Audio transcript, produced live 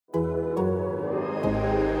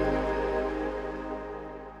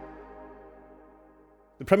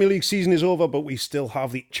The Premier League season is over, but we still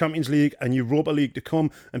have the Champions League and Europa League to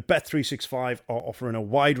come, and Bet365 are offering a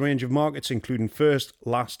wide range of markets, including first,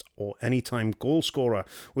 last, or anytime goal scorer.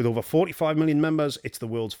 With over 45 million members, it's the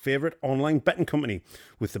world's favourite online betting company.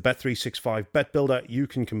 With the Bet365 Bet Builder, you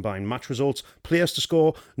can combine match results, players to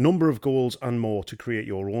score, number of goals, and more to create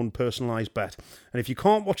your own personalised bet. And if you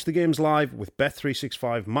can't watch the games live, with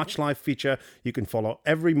Bet365 Match Live feature, you can follow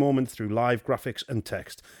every moment through live graphics and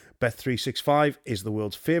text. Bet365 is the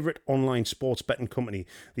world's favourite online sports betting company.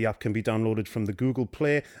 The app can be downloaded from the Google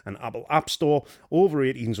Play and Apple App Store. Over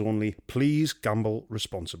 18s only. Please gamble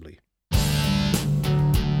responsibly.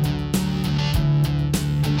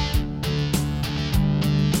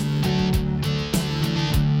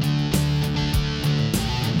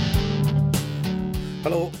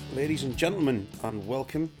 Hello, ladies and gentlemen, and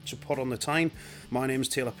welcome to Pod on the Tyne. My name is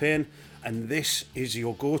Taylor Payne, and this is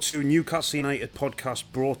your go-to Newcastle United podcast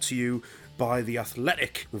brought to you by The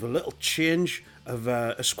Athletic, with a little change of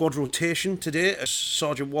a squad rotation today, as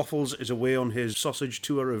Sergeant Waffles is away on his sausage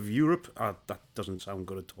tour of Europe. That doesn't sound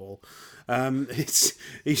good at all.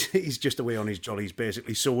 He's just away on his jollies,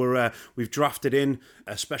 basically. So we've drafted in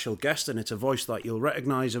a special guest, and it's a voice that you'll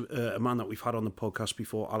recognise, a man that we've had on the podcast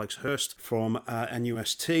before, Alex Hurst from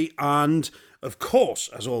NUST. And, of course,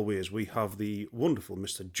 as always, we have the wonderful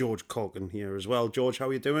Mr. George Caulkin here as well. George, how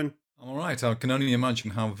are you doing? I'm all right. I can only imagine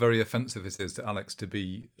how very offensive it is to Alex to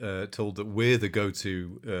be told that we're the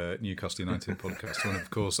go-to Newcastle United podcast. And of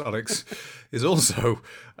course, Alex is also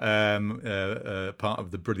part of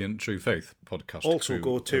the brilliant True Faith podcast. Also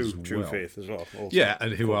go-to True Faith as well. Also, yeah,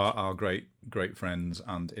 and who are our great friends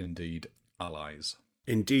and indeed allies.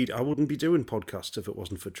 Indeed, I wouldn't be doing podcasts if it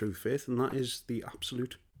wasn't for True Faith, and that is the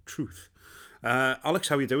absolute truth. Alex,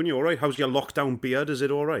 how are you doing? You all right? How's your lockdown beard? Is it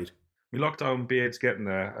all right? My lockdown beard's getting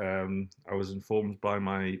there. I was informed by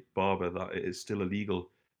my barber that it is still illegal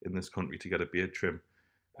in this country to get a beard trim.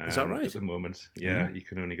 Is that right? At the moment, yeah, you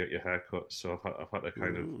can only get your hair cut. So I've had to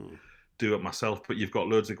kind of do it myself. But you've got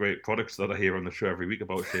loads of great products that I hear on the show every week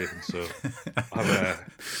about shaving. So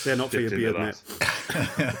they're not for your beard, mate.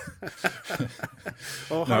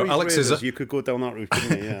 Oh, no, Alex is. You could go down that route,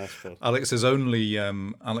 couldn't you? Yeah, I suppose. Alex's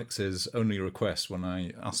only request when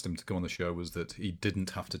I asked him to come on the show was that he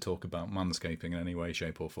didn't have to talk about manscaping in any way,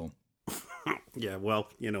 shape, or form. Yeah, well,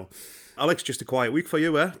 you know, Alex, just a quiet week for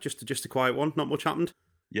you, eh? Just a quiet one. Not much happened.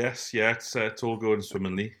 Yes, yeah, it's all going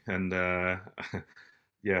swimmingly, and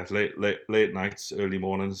yeah, late nights, early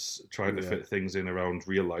mornings, trying to fit things in around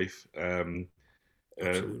real life. You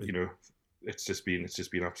know, it's just been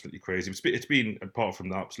absolutely crazy. It's been, apart from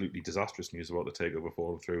the absolutely disastrous news about the takeover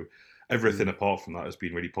falling through, everything apart from that has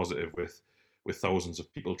been really positive, with thousands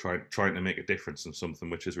of people trying to make a difference in something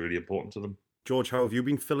which is really important to them. George, how have you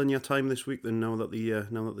been filling your time this week then, now that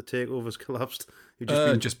the takeover's collapsed?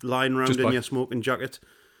 You've just lying around in your smoking jacket?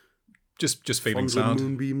 Just feeling sad.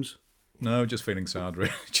 Moonbeams? No, just feeling sad,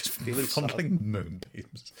 really. Just feeling fondling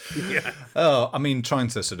moonbeams. Yeah. Oh, I mean, trying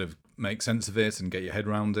to sort of make sense of it and get your head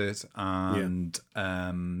around it, and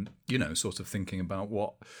you know, sort of thinking about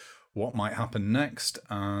what might happen next.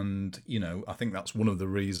 And you know, I think that's one of the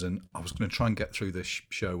reasons I was going to try and get through this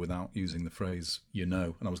show without using the phrase "you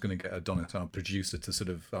know," and I was going to get a Donut, our producer, to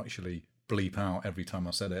sort of actually bleep out every time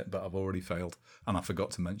I said it, but I've already failed, and I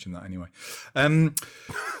forgot to mention that anyway.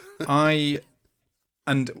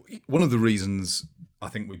 And one of the reasons I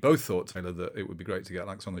think we both thought, Taylor, that it would be great to get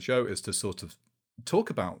Alex on the show is to sort of talk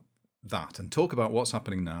about that and talk about what's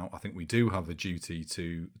happening now. I think we do have a duty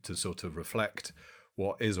to sort of reflect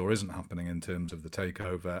what is or isn't happening in terms of the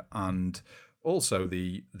takeover, and also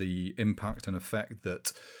the impact and effect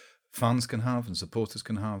that fans can have and supporters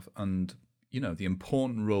can have, and you know, the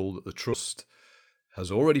important role that the trust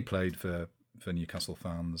has already played for Newcastle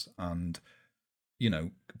fans, and you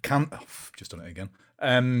know, can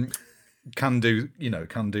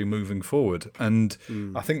do moving forward. And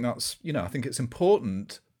I think that's, you know, I think it's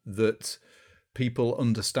important that people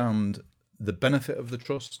understand the benefit of the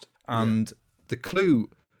trust, and the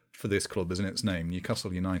clue for this club is in its name,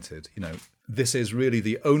 Newcastle United. You know, this is really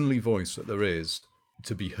the only voice that there is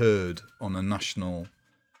to be heard on a national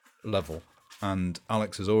level. And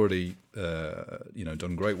Alex has already,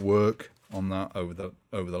 done great work on that over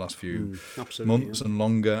the last few months and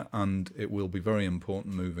longer, and it will be very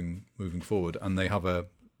important moving forward. And they have a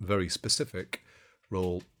very specific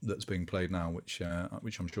role that's being played now, which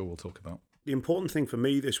I'm sure we'll talk about. The important thing for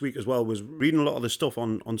me this week as well was reading a lot of the stuff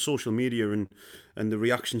on social media and the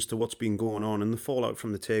reactions to what's been going on and the fallout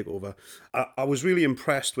from the takeover. I was really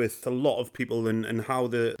impressed with a lot of people and how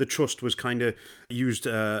the trust was kind of used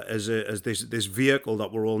as this vehicle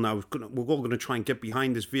that we're all going to try and get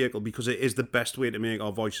behind this vehicle because it is the best way to make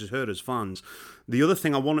our voices heard as fans. The other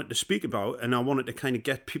thing I wanted to speak about and I wanted to kind of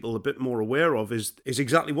get people a bit more aware of is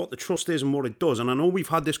exactly what the trust is and what it does. And I know we've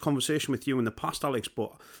had this conversation with you in the past, Alex,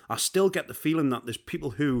 but I still get the feeling that there's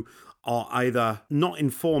people who are either not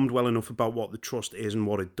informed well enough about what the trust is and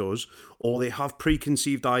what it does, or they have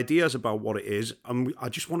preconceived ideas about what it is. And I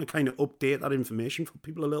just want to kind of update that information for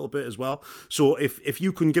people a little bit as well. So if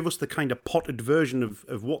you can give us the kind of potted version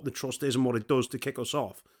of what the trust is and what it does to kick us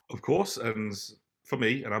off. Of course, and for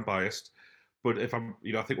me, and I'm biased, but if I'm,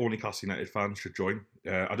 I think all Newcastle United fans should join.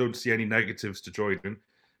 I don't see any negatives to joining.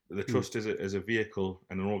 The Trust is a vehicle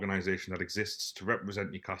and an organisation that exists to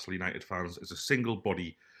represent Newcastle United fans as a single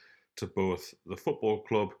body to both the football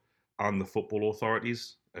club and the football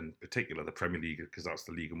authorities, and in particular the Premier League, because that's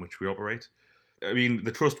the league in which we operate. I mean,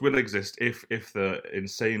 the Trust will exist if the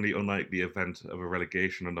insanely unlikely event of a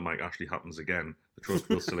relegation under Mike Ashley happens again. The Trust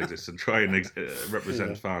will still exist and try and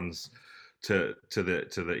represent fans to the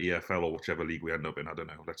EFL or whichever league we end up in. I don't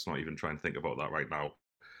know. Let's not even try and think about that right now.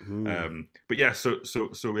 But yeah, so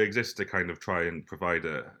we exist to kind of try and provide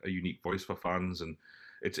a unique voice for fans, and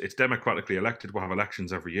it's democratically elected. We'll have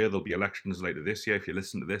elections every year. There'll be elections later this year. If you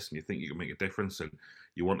listen to this and you think you can make a difference and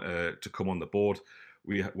you want to come on the board,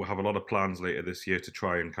 we'll have a lot of plans later this year to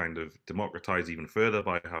try and kind of democratize even further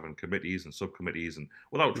by having committees and subcommittees, and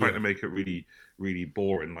without trying to make it really, really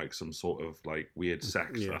boring, like some sort of like weird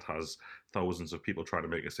sect that has thousands of people trying to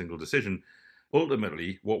make a single decision.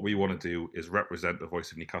 Ultimately, what we want to do is represent the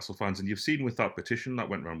voice of Newcastle fans, and you've seen with that petition that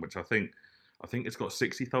went around, which I think it's got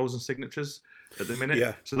 60,000 signatures at the minute.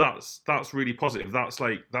 Yeah. So that's really positive. That's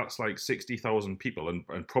like 60,000 people,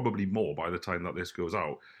 and probably more by the time that this goes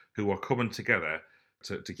out, who are coming together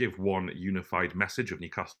to give one unified message of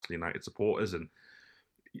Newcastle United supporters. And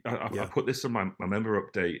I put this in my member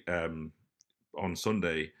update on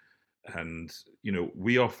Sunday. And,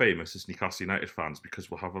 we are famous as Newcastle United fans because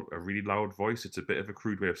we'll have a really loud voice. It's a bit of a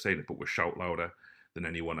crude way of saying it, but we'll shout louder than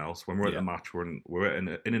anyone else. When we're at the match, we're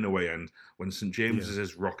in an away end. When St James's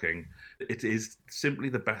is rocking, it is simply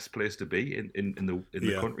the best place to be in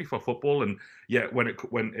the country for football. And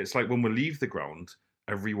when it's like when we leave the ground,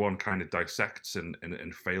 everyone kind of dissects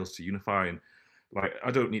and fails to unify. And like,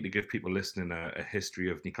 I don't need to give people listening a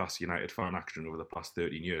history of Newcastle United fan action over the past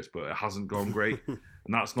 13 years, but it hasn't gone great. And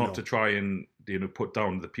that's not to try and put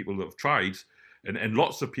down the people that have tried. And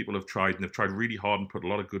lots of people have tried and have tried really hard and put a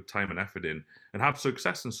lot of good time and effort in and have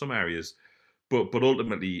success in some areas. But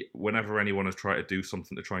ultimately, whenever anyone has tried to do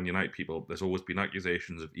something to try and unite people, there's always been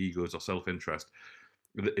accusations of egos or self-interest.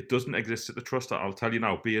 It doesn't exist at the Trust. I'll tell you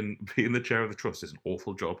now, being the chair of the Trust is an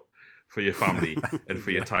awful job for your family and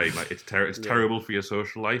for your time. Like it's terrible for your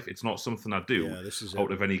social life. It's not something I do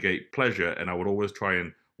out of any great pleasure, and I would always try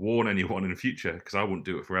and warn anyone in the future, because I wouldn't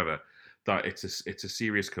do it forever, that it's a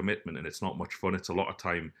serious commitment and it's not much fun. It's a lot of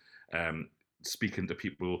time speaking to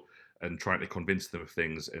people and trying to convince them of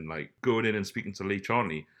things, and like going in and speaking to Lee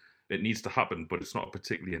Charnley. It needs to happen, but it's not a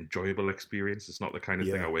particularly enjoyable experience. It's not the kind of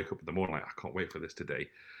thing I wake up in the morning like, I can't wait for this today.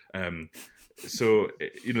 So,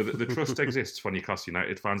 the Trust exists for Newcastle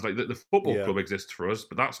United fans. Like the football club exists for us,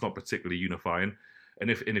 but that's not particularly unifying. And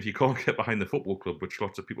if you can't get behind the football club, which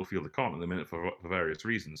lots of people feel they can't at the minute for various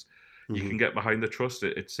reasons, you can get behind the Trust.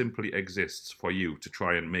 It simply exists for you to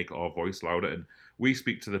try and make our voice louder. And we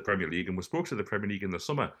speak to the Premier League, and we spoke to the Premier League in the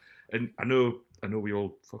summer. And I know we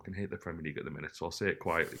all fucking hate the Premier League at the minute, so I'll say it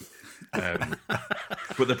quietly.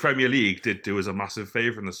 But the Premier League did do us a massive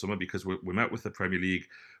favour in the summer, because we met with the Premier League.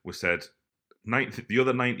 We said the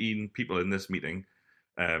other 19 people in this meeting.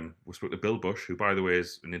 We spoke to Bill Bush, who, by the way,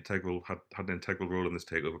 is had an integral role in this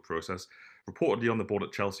takeover process. Reportedly on the board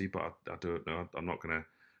at Chelsea, but I don't know. I'm not going to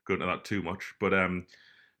go into that too much. But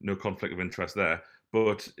no conflict of interest there.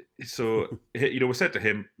 But so we said to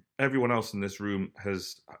him, everyone else in this room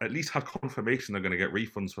has at least had confirmation they're going to get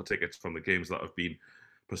refunds for tickets from the games that have been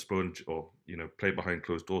postponed or played behind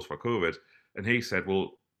closed doors for COVID. And he said,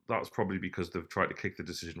 well, that's probably because they've tried to kick the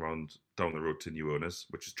decision down the road to new owners,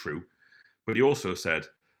 which is true. But he also said,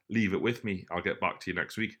 leave it with me. I'll get back to you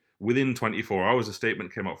next week. Within 24 hours, a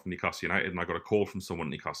statement came out from Newcastle United, and I got a call from someone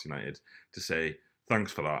at Newcastle United to say,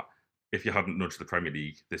 thanks for that. If you hadn't nudged the Premier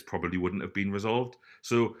League, this probably wouldn't have been resolved.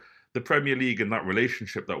 So the Premier League and that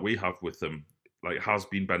relationship that we have with them has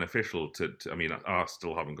been beneficial to I mean, I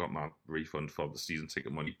still haven't got my refund for the season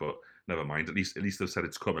ticket money, but never mind. At least they've said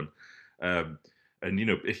it's coming. And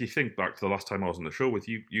if you think back to the last time I was on the show with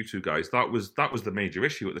you two guys, that was the major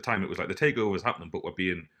issue at the time. It was like the takeover was happening, but we're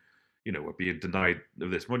being denied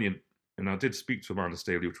of this money. And I did speak to Amanda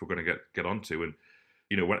Staley, which we're going to get onto, and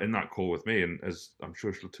went in that call with me, and as I'm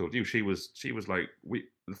sure she'll told you, she was like,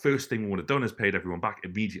 the first thing we would have done is paid everyone back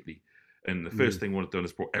immediately, and the first thing we would have done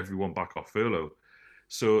is brought everyone back off furlough.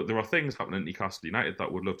 So there are things happening at Newcastle United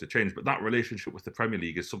that would love to change, but that relationship with the Premier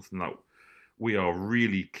League is something that we are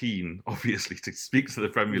really keen, obviously, to speak to the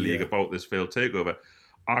Premier League about this failed takeover.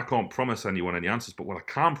 I can't promise anyone any answers, but what I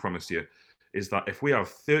can promise you is that if we have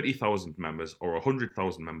 30,000 members or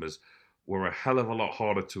 100,000 members, we're a hell of a lot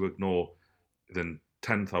harder to ignore than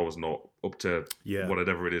 10,000 or up to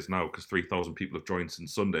whatever it is now, because 3,000 people have joined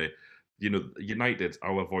since Sunday. United,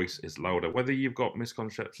 our voice is louder. Whether you've got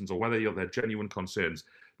misconceptions or whether they're genuine concerns,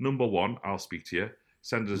 number one, I'll speak to you.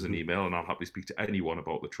 Send us an email and I'll happily speak to anyone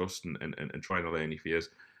about the trust and try and allay any fears.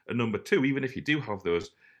 And number two, even if you do have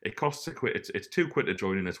those, it costs a quid. It's £2 to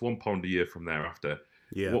join in. It's £1 a year from thereafter.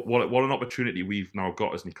 Yeah. What an opportunity we've now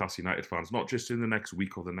got as Newcastle United fans, not just in the next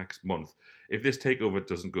week or the next month. If this takeover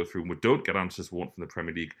doesn't go through and we don't get answers we want from the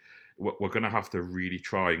Premier League, we're going to have to really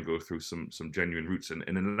try and go through some genuine routes. And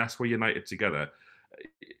unless we're united together,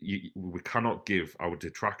 we cannot give our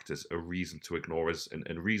detractors a reason to ignore us,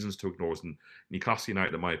 and reasons to ignore us. And Newcastle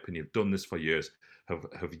United, in my opinion, have done this for years,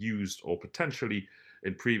 have used or potentially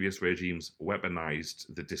in previous regimes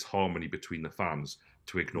weaponized the disharmony between the fans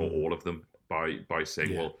to ignore all of them by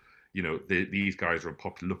saying, well, these guys are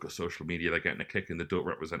unpopular. Look at social media; they're getting a kick and they don't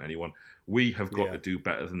represent anyone. We have got to do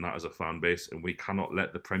better than that as a fan base, and we cannot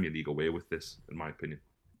let the Premier League away with this, in my opinion.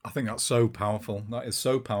 I think that's so powerful. That is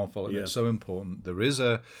so powerful, and it's so important. There is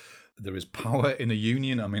power in a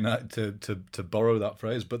union. I mean, to borrow that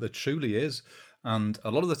phrase, but there truly is. And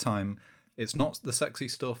a lot of the time, it's not the sexy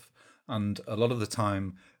stuff, and a lot of the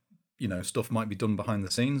time, stuff might be done behind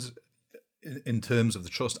the scenes in terms of the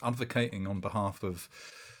trust, advocating on behalf of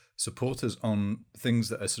supporters on things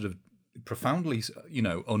that are sort of profoundly,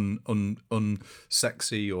 unsexy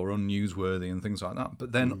or unnewsworthy and things like that.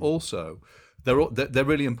 But then also, they're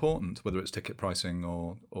really important, whether it's ticket pricing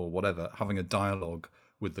or whatever, having a dialogue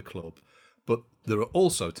with the club. But there are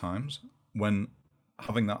also times when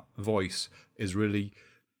having that voice is really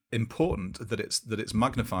important, that it's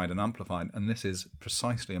magnified and amplified, and this is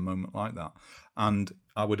precisely a moment like that. And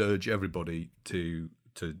I would urge everybody to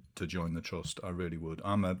join the trust. I really would.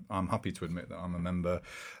 I'm happy to admit that I'm a member,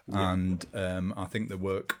 and I think the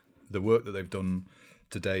work that they've done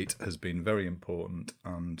to date has been very important.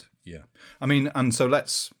 And so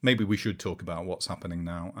maybe we should talk about what's happening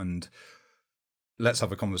now, and let's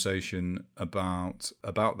have a conversation about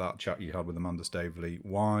that chat you had with Amanda Staveley,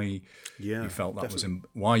 why you felt that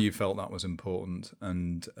was important,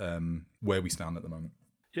 and where we stand at the moment.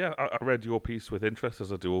 Yeah, I read your piece with interest,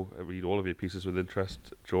 as I do. I read all of your pieces with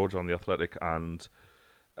interest, George, on The Athletic, and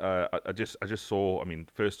I just saw. I mean,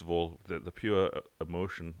 first of all, the pure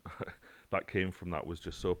emotion that came from that was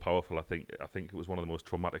just so powerful. I think it was one of the most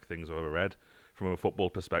traumatic things I've ever read from a football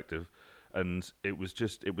perspective. And it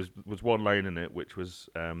was one line in it, which was,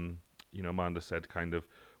 Amanda said kind of,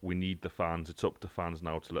 we need the fans. It's up to fans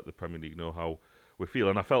now to let the Premier League know how we feel.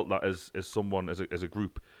 And I felt that as someone, as a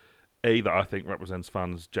group, A, that I think represents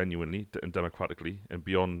fans genuinely and democratically and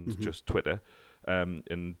beyond just Twitter.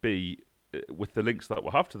 And B, with the links that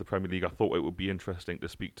we'll have to the Premier League, I thought it would be interesting to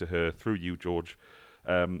speak to her through you, George,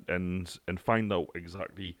 and find out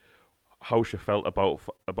exactly how she felt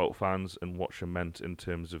about fans and what she meant in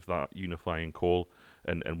terms of that unifying call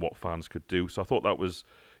and what fans could do. So I thought that was,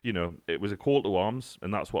 it was a call to arms,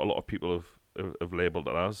 and that's what a lot of people have labelled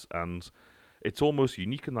it as. And it's almost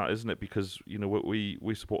unique in that, isn't it? Because, we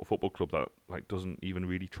support a football club that doesn't even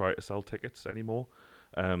really try to sell tickets anymore.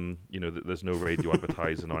 There's no radio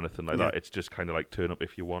advertising or anything like that. It's just kind of like turn up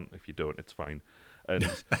if you want. If you don't, it's fine. And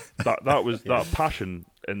that was that passion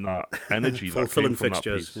and that energy that came from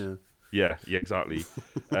fixtures, that piece. Yeah, exactly.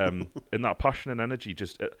 And that passion and energy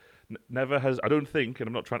just never has. I don't think, and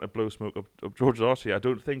I'm not trying to blow smoke up George's arse here, I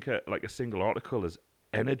don't think a single article has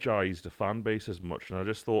energized a fan base as much. And I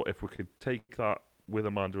just thought if we could take that with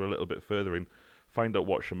Amanda a little bit further and find out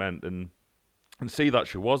what she meant and see that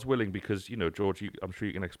she was willing, because George, I'm sure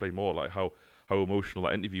you can explain more, like how emotional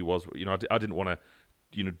that interview was. I didn't want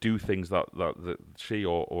to do things that she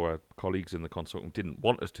or her colleagues in the consulting didn't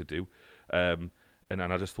want us to do. And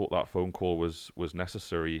I just thought that phone call was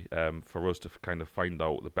necessary for us to kind of find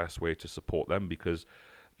out the best way to support them, because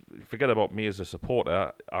forget about me as a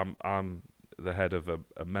supporter, I'm the head of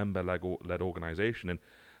a member-led organisation, and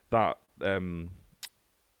that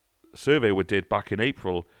survey we did back in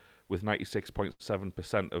April with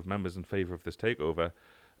 96.7% of members in favour of this takeover.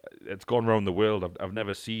 It's gone around the world. I've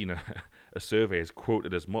never seen a survey as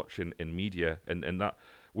quoted as much in media, and that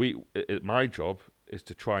my job is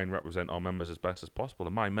to try and represent our members as best as possible.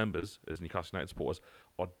 And my members, as Newcastle United supporters,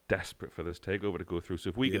 are desperate for this takeover to go through. So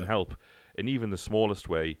if we can help in even the smallest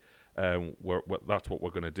way, that's what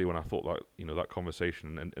we're going to do. And I thought that that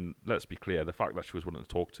conversation, and let's be clear, the fact that she was willing to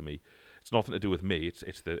talk to me, it's nothing to do with me.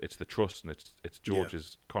 It's the trust, and it's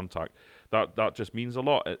George's contact. That just means a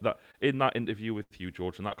lot. That in that interview with you,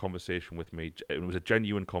 George, and that conversation with me, it was a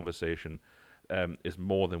genuine conversation. Is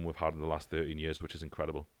more than we've had in the last 13 years, which is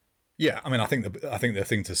incredible. Yeah, I mean, I think the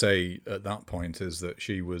thing to say at that point is that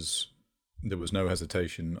there was no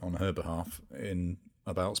hesitation on her behalf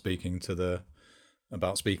about speaking to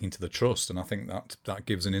the trust, and I think that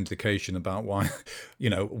gives an indication about why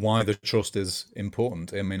why the trust is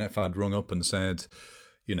important. I mean, if I'd rung up and said,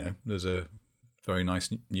 there's a very nice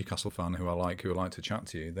Newcastle fan who I like, who would like to chat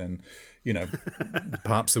to you, then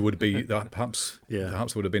perhaps there would be that perhaps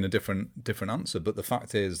would have been a different answer. But the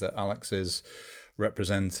fact is that Alex is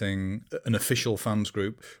representing an official fans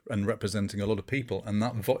group and representing a lot of people, and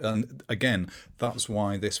and again, that's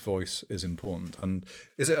why this voice is important. And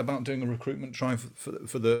is it about doing a recruitment drive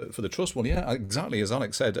for the trust? Well, yeah, exactly as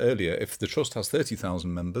Alex said earlier. If the trust has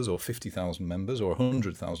 30,000 members or 50,000 members or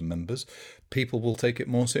 100,000 members, people will take it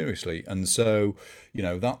more seriously. And so,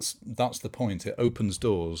 that's the point. It opens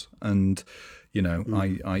doors, and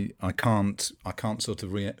I can't sort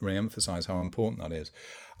of re-emphasize how important that is.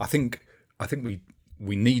 I think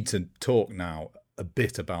we need to talk now a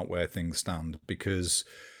bit about where things stand, because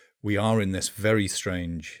we are in this very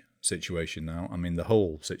strange situation now. I mean, the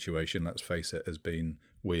whole situation, let's face it, has been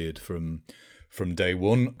weird from day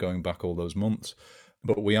one, going back all those months.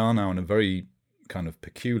 But we are now in a very kind of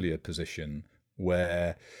peculiar position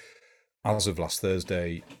where, as of last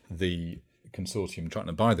Thursday, the consortium trying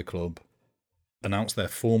to buy the club announced their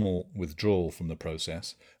formal withdrawal from the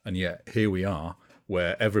process, and yet here we are,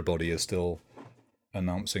 where everybody is still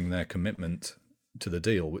announcing their commitment to the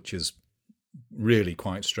deal, which is really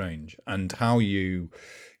quite strange. And how the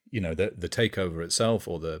takeover itself,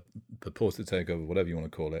 or the purported takeover, whatever you want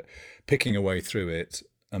to call it, picking a way through it,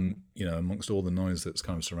 amongst all the noise that's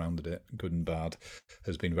kind of surrounded it, good and bad,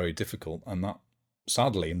 has been very difficult. And that,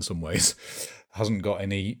 sadly, in some ways, hasn't got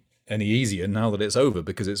any easier now that it's over,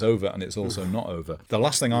 because it's over and it's also not over. The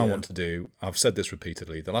last thing I want to do, I've said this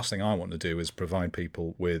repeatedly, the last thing I want to do is provide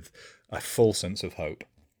people with a full sense of hope.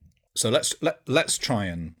 So let's try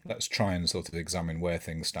and sort of examine where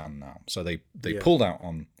things stand now. So they pulled out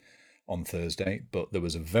on Thursday, but there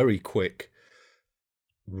was a very quick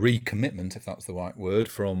recommitment, if that's the right word,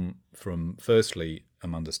 from firstly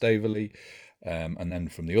Amanda Staveley, and then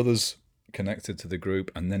from the others connected to the group,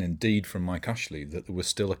 and then indeed from Mike Ashley, that there was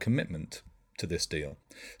still a commitment to this deal.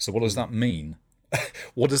 So what does that mean?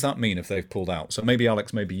 What does that mean if they've pulled out? So maybe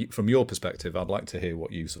Alex, from your perspective, I'd like to hear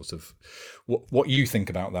what you what you think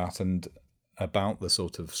about that, and about the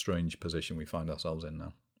sort of strange position we find ourselves in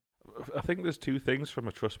now. I think there's two things from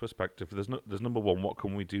a trust perspective. There's number one, what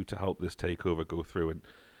can we do to help this takeover go through? And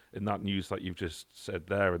in that news that you've just said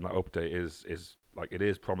there, and that update is like, it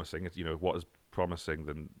is promising. It's, what is promising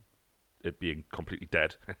than it being completely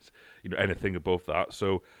dead, anything above that.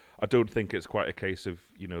 So I don't think it's quite a case of,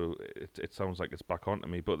 it sounds like it's back onto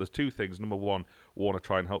me. But there's two things. Number one, we want to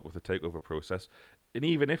try and help with the takeover process. And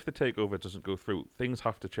even if the takeover doesn't go through, things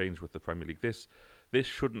have to change with the Premier League. This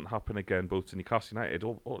shouldn't happen again, both to Newcastle United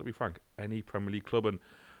or, to be frank, any Premier League club. And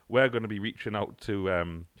we're going to be reaching out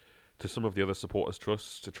to some of the other supporters'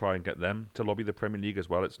 trusts to try and get them to lobby the Premier League as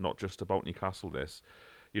well. It's not just about Newcastle, this.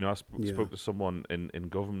 I spoke to someone in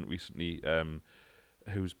government recently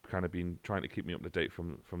who's kind of been trying to keep me up to date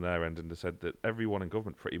from their end, and they said that everyone in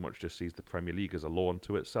government pretty much just sees the Premier League as a law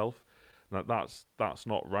unto itself. And that's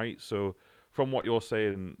not right. So from what you're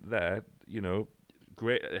saying there,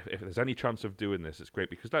 great. If there's any chance of doing this, it's great,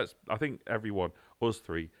 because I think everyone, us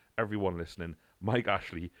three, everyone listening, Mike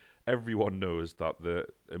Ashley, everyone knows that the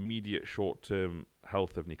immediate short-term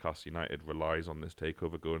health of Newcastle United relies on this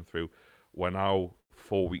takeover going through. We're now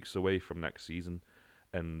 4 weeks away from next season,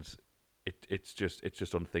 and it's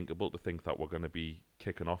just unthinkable to think that we're going to be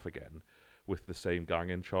kicking off again with the same gang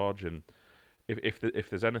in charge. And if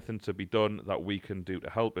there's anything to be done that we can do to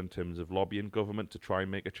help in terms of lobbying government to try and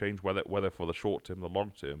make a change, whether for the short term or the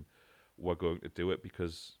long term, we're going to do it,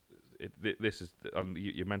 because this is, and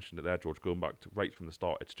you mentioned it there, George, going back to right from the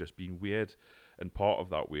start, it's just been weird, and part of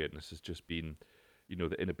that weirdness has just been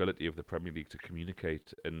the inability of the Premier League to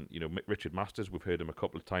communicate. And, Richard Masters, we've heard him a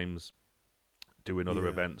couple of times doing other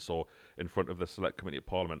events or in front of the Select Committee of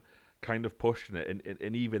Parliament, kind of pushing it,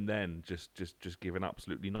 and even then, just giving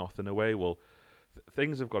absolutely nothing away. Well,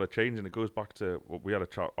 things have got to change, and it goes back to what we had a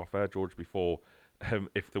chat off air, George, before.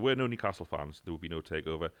 If there were no Newcastle fans, there would be no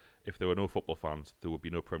takeover. If there were no football fans, there would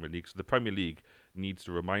be no Premier League. So the Premier League needs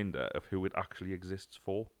a reminder of who it actually exists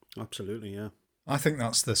for. Absolutely, yeah. I think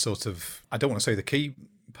that's the sort of, I don't want to say the key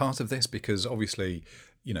part of this, because obviously,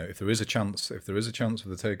 if there is a chance of the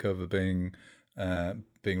takeover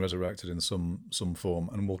being resurrected in some form,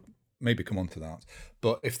 and we'll maybe come on to that.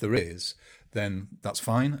 But if there is, then that's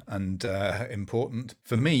fine and important.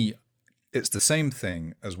 For me, it's the same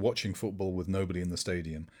thing as watching football with nobody in the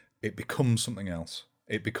stadium. It becomes something else.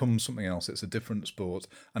 It's a different sport,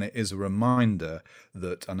 and it is a reminder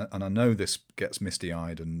that, and I know this gets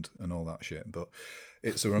misty-eyed and all that shit, but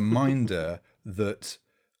it's a reminder that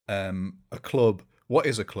a club, what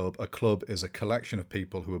is a club? A club is a collection of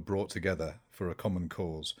people who are brought together for a common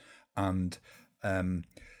cause. And,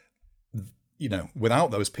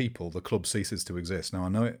 without those people, the club ceases to exist. Now, I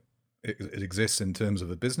know it exists in terms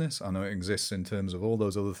of a business. I know it exists in terms of all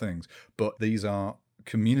those other things, but these are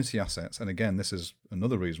community assets. And again, this is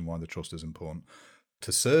another reason why the trust is important,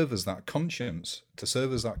 to serve as that conscience,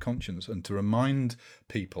 and to remind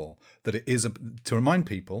people that it is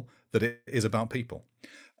about people.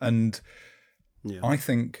 And yeah. I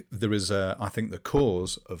think the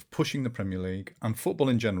cause of pushing the Premier League and football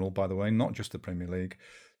in general, by the way, not just the Premier League,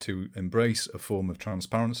 to embrace a form of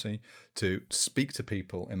transparency, to speak to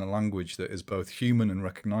people in a language that is both human and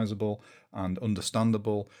recognisable and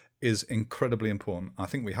understandable, is incredibly important. I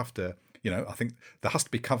think we have to, I think there has to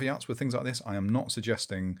be caveats with things like this. I am not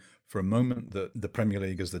suggesting for a moment that the Premier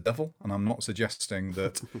League is the devil, and I'm not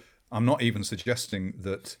even suggesting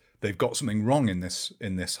that they've got something wrong in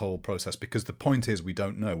this whole process, because the point is, we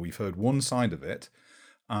don't know. We've heard one side of it,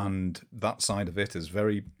 and that side of it is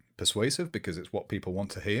very persuasive because it's what people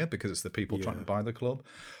want to hear, because it's the people trying to buy the club.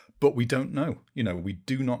 But we don't know. We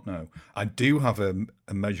do not know. I do have a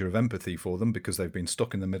measure of empathy for them, because they've been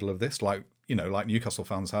stuck in the middle of this, like Newcastle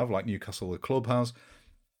fans have, like Newcastle the club has.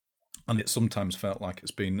 And it sometimes felt like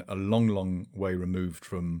it's been a long, long way removed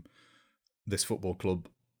from this football club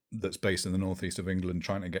that's based in the northeast of England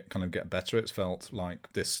trying to get better. It's felt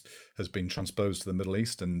like this has been transposed to the Middle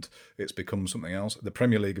East and it's become something else. The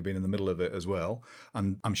Premier League have been in the middle of it as well.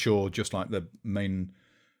 And I'm sure, just like the main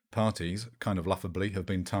parties kind of laughably have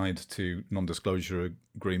been tied to non-disclosure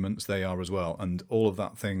agreements, they are as well. And all of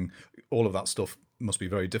that stuff must be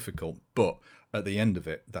very difficult. But at the end of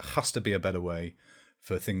it, there has to be a better way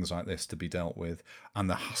for things like this to be dealt with. And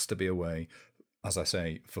there has to be a way, as I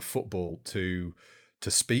say, for football to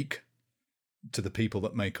speak to the people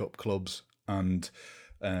that make up clubs, and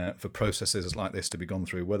for processes like this to be gone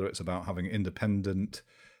through, whether it's about having independent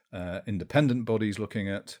bodies looking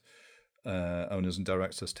at owners and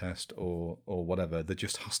directors test or whatever. There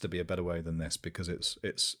just has to be a better way than this, because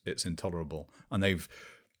it's intolerable. And they've,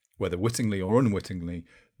 whether wittingly or unwittingly,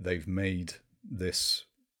 they've made this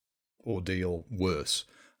ordeal worse.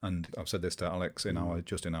 And I've said this to Alex in our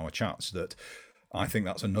chats, that I think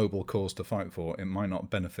that's a noble cause to fight for. It might not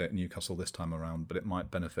benefit Newcastle this time around, but it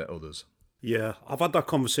might benefit others. Yeah, I've had that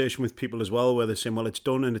conversation with people as well, where they're saying, "Well, it's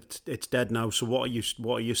done and it's dead now. So what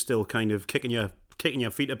are you still kind of kicking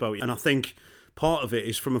your feet about?" And I think part of it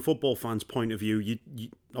is, from a football fan's point of view,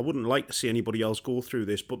 I wouldn't like to see anybody else go through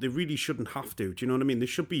this, but they really shouldn't have to. Do you know what I mean? There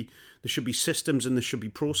should be systems and there should be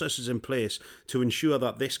processes in place to ensure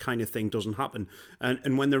that this kind of thing doesn't happen.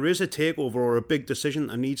 And when there is a takeover or a big decision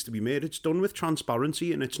that needs to be made, it's done with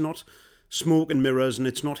transparency, and it's not smoke and mirrors, and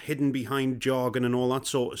it's not hidden behind jargon and all that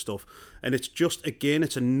sort of stuff. And it's just, again,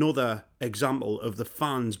 it's another example of the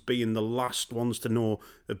fans being the last ones to know,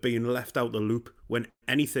 of being left out the loop when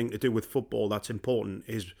anything to do with football that's important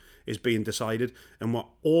is being decided. And we're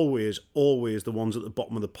always the ones at the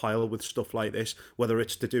bottom of the pile with stuff like this, whether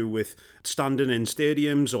it's to do with standing in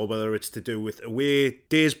stadiums or whether it's to do with away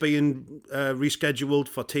days being rescheduled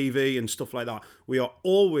for TV and stuff like that. We are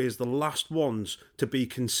always the last ones to be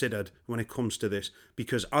considered when it comes to this,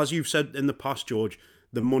 because, as you've said in the past, George,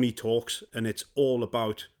 the money talks, and it's all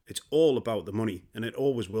about the money, and it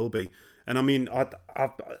always will be. And I mean,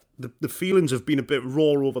 the feelings have been a bit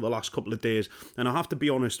raw over the last couple of days. And I have to be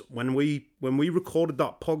honest, when we recorded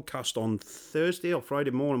that podcast on Thursday or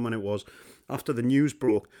Friday morning, when it was, after the news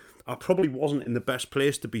broke, I probably wasn't in the best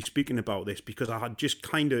place to be speaking about this, because I had just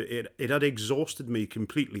it had exhausted me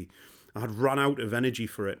completely. I had run out of energy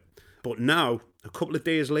for it. But now, a couple of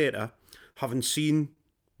days later, having seen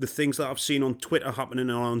the things that I've seen on Twitter happening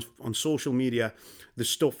on social media, the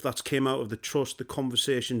stuff that's came out of the trust, the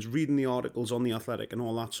conversations, reading the articles on The Athletic and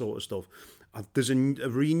all that sort of stuff, there's a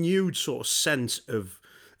renewed sort of sense of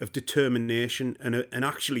of determination, and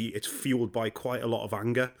actually it's fueled by quite a lot of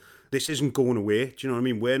anger. This isn't going away. Do you know what I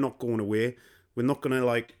mean? We're not going away. We're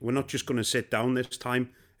not just gonna sit down this time.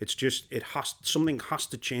 It's just something has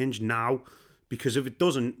to change now, because if it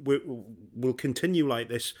doesn't, we'll continue like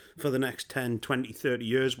this for the next 10, 20, 30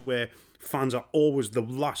 years, where fans are always the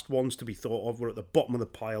last ones to be thought of. We're at the bottom of the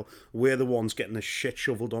pile. We're the ones getting the shit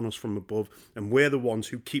shoveled on us from above, and we're the ones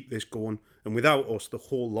who keep this going. And without us, the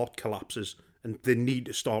whole lot collapses, and they need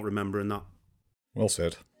to start remembering that. Well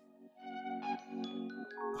said.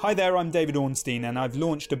 Hi there, I'm David Ornstein, and I've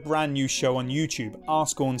launched a brand new show on YouTube,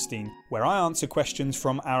 Ask Ornstein, where I answer questions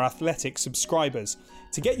from our Athletic subscribers.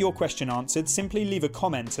 To get your question answered, simply leave a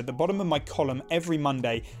comment at the bottom of my column every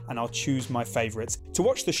Monday, and I'll choose my favourites. To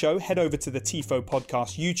watch the show, head over to the Tifo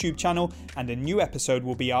Podcast YouTube channel, and a new episode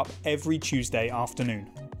will be up every Tuesday afternoon.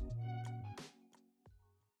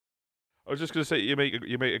 I was just going to say, you make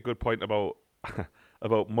a good point about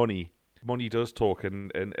about money. Money does talk,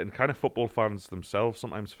 and kind of football fans themselves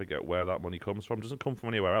sometimes forget where that money comes from. It doesn't come from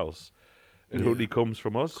anywhere else. It only comes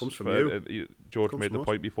from us. Comes from you. George made the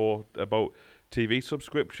point before about TV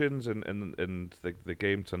subscriptions and the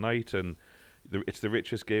game tonight, and it's the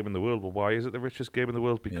richest game in the world. Well, why is it the richest game in the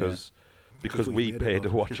world? Because we pay to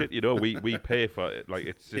watch it. You know, we pay for it. Like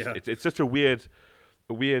it's just, it's such a weird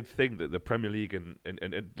thing that the Premier League and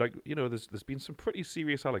like, you know, there's been some pretty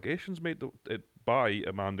serious allegations made by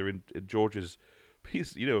Amanda in George's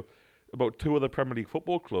piece, you know, about 2 other Premier League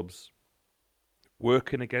football clubs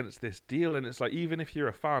working against this deal. And it's like, even if you're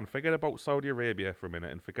a fan, forget about Saudi Arabia for a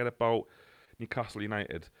minute and forget about Newcastle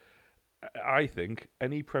United. I think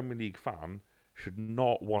any Premier League fan should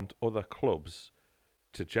not want other clubs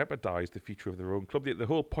to jeopardise the future of their own club. The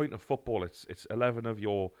whole point of football, it's 11 of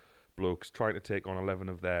your blokes trying to take on 11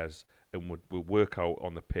 of theirs, and we'll work out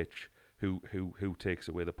on the pitch who takes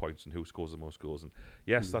away the points and who scores the most goals. And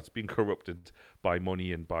yes, that's been corrupted by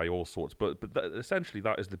money and by all sorts, but essentially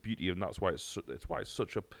that is the beauty, and that's why it's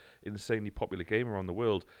such a insanely popular game around the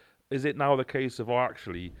world. Is it now the case of,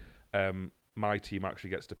 actually, my team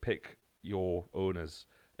actually gets to pick your owners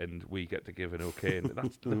and we get to give an okay? And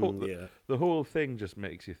that's the whole thing just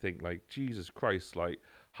makes you think, like, Jesus Christ, like,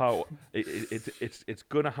 how it's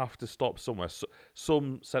going to have to stop somewhere. So,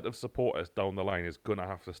 some set of supporters down the line is going to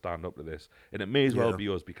have to stand up to this, and it may as well be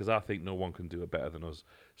us, because I think no one can do it better than us.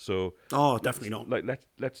 So, definitely not. Like,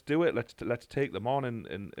 let's do it. Let's take them on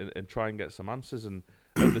and try and get some answers and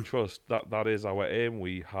earn the trust. That is our aim.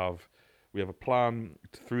 We have a plan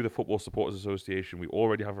through the Football Supporters Association. We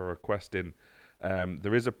already have a request in.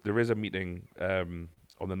 There is a meeting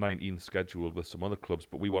on the 19th scheduled with some other clubs,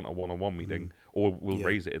 but we want a one-on-one meeting, or we'll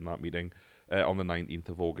raise it in that meeting on the 19th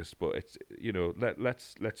of August. But it's, you know,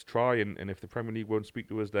 let's try, and if the Premier League won't speak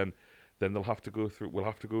to us, then we'll have to go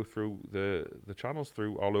through the channels,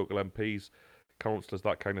 through our local MPs, councillors,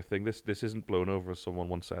 that kind of thing. This isn't blown over, as someone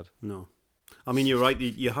once said. No, I mean, you're right.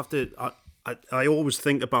 You have to. I always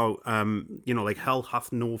think about, you know, like, hell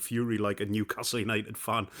hath no fury like a Newcastle United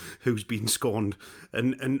fan who's been scorned,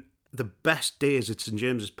 and the best days at St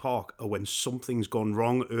James's Park are when something's gone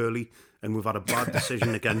wrong early and we've had a bad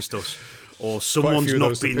decision against us, or someone's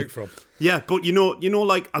not been. Yeah, but you know,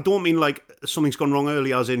 like, I don't mean like something's gone wrong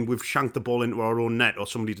early, as in we've shanked the ball into our own net, or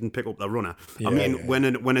somebody didn't pick up their runner. I mean,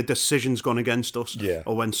 when a decision's gone against us,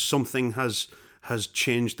 or when something has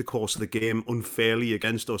changed the course of the game unfairly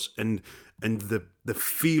against us, and the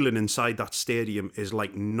feeling inside that stadium is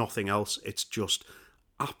like nothing else. It's just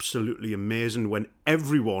absolutely amazing when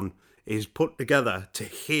everyone is put together to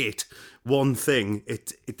hate one thing.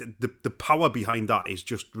 The power behind that is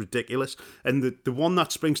just ridiculous. And the one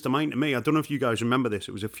that springs to mind to me, I don't know if you guys remember this,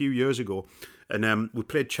 it was a few years ago, and we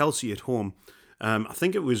played Chelsea at home. I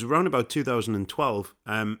think it was around about 2012,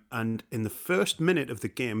 and in the first minute of the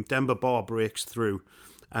game, Demba Ba breaks through,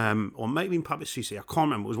 or maybe Papiss Cissé, I can't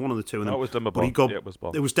remember, it was one of the two of them. No, it was Demba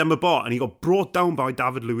Ba. It was Demba Ba, and he got brought down by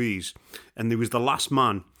David Luiz, and he was the last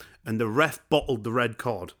man, and the ref bottled the red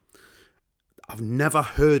card. I've never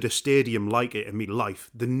heard a stadium like it in my life.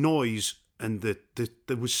 The noise, and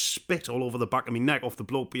there was spit all over the back of my neck off the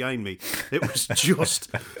bloke behind me. It was just,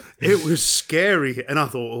 it was scary. And I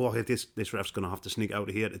thought, this ref's going to have to sneak out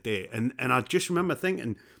of here today. And I just remember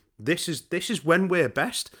thinking, this is when we're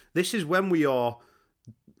best. This is when we are,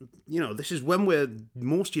 you know, this is when we're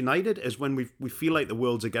most united, is when we feel like the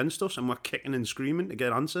world's against us and we're kicking and screaming to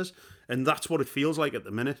get answers. And that's what it feels like at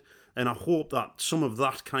the minute. And I hope that some of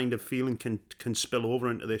that kind of feeling can spill over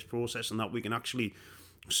into this process, and that we can actually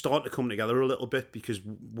start to come together a little bit, because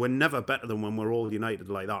we're never better than when we're all united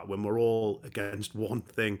like that, when we're all against one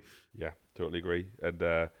thing. Yeah, totally agree. And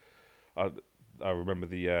I remember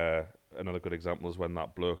the another good example is when that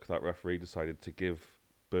referee decided to give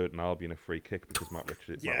Burton Albion a free kick because Matt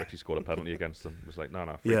Ritchie scored a penalty against them. It was like,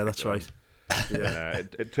 no. Yeah, that's right. Yeah. And,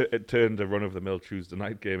 it turned a run-of-the-mill Tuesday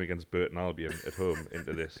night game against Burton Albion at home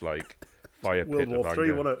into this like fire pit World of War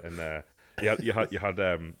III, anger. wasn't it? And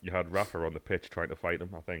you had Rafa on the pitch trying to fight him,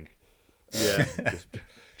 I think. Yeah.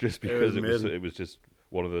 Just because it was just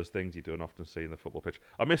one of those things you don't often see in the football pitch.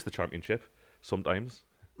 I miss the Championship sometimes.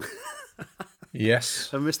 Yes,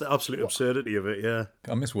 I miss the absolute absurdity of it. Yeah,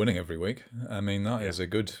 I miss winning every week. I mean, that was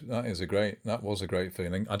a great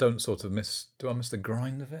feeling. I don't sort of miss. Do I miss the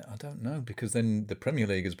grind of it? I don't know, because then the Premier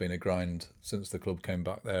League has been a grind since the club came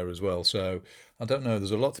back there as well. So I don't know.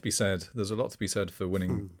 There's a lot to be said. There's a lot to be said for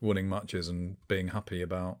winning matches and being happy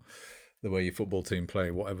about the way your football team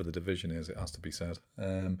play, whatever the division is. It has to be said.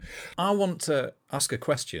 I want to ask a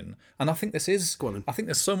question, and I think this is. Go on then. I think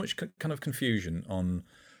there's so much kind of confusion on,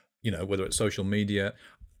 whether it's social media,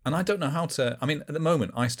 and I don't know how to. I mean, at the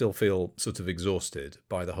moment, I still feel sort of exhausted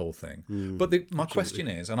by the whole thing. But my question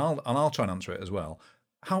is, and I'll try and answer it as well.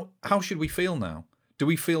 How should we feel now? Do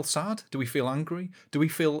we feel sad? Do we feel angry? Do we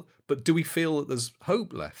feel that there's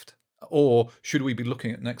hope left, or should we be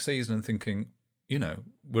looking at next season and thinking,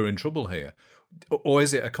 we're in trouble here? Or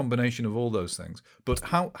is it a combination of all those things? But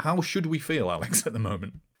how should we feel, Alex, at the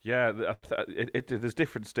moment? Yeah, there's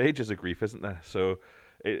different stages of grief, isn't there? So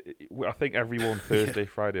I think everyone Thursday,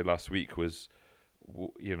 Friday last week was,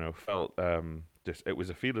 felt just, it was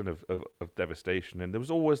a feeling of devastation, and there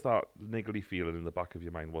was always that niggly feeling in the back of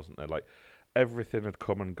your mind, wasn't there? Like everything had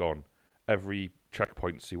come and gone. Every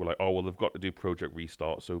checkpoint, so you were like, oh well, they've got to do Project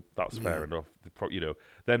Restart, so that's fair enough.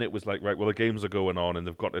 Then it was like, right, well, the games are going on, and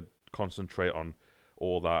they've got to concentrate on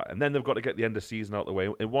all that, and then they've got to get the end of season out of the way.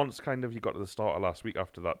 And once kind of you got to the start of last week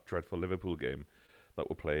after that dreadful Liverpool game that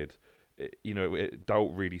were played,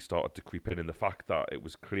 doubt really started to creep in the fact that it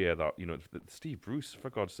was clear that that Steve Bruce, for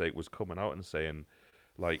God's sake, was coming out and saying,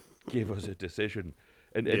 like, give us a decision.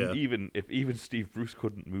 And even Steve Bruce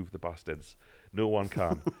couldn't move the bastards, no one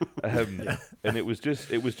can. And it was just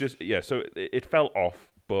So it felt off,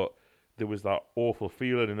 but there was that awful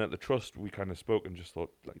feeling. And at the Trust, we kind of spoke and just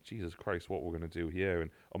thought, like, Jesus Christ, what we're going to do here?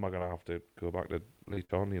 And am I going to have to go back to Lee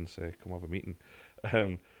Charnley and say, come have a meeting?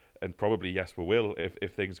 And probably yes, we will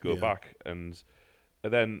if things go back. And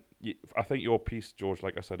then I think your piece, George,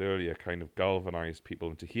 like I said earlier, kind of galvanised people,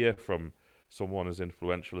 and to hear from someone as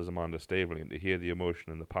influential as Amanda Staveley, and to hear the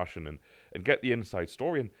emotion and the passion and get the inside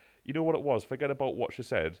story. And you know what it was? Forget about what she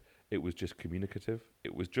said. It was just communicative.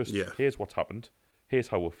 It was just, here's what's happened. Here's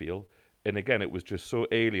how we feel. And again, it was just so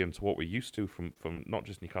alien to what we're used to from not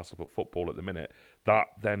just Newcastle, but football at the minute. That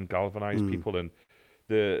then galvanised people. And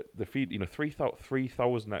the feed,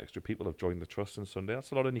 3,000 extra people have joined the Trust on Sunday.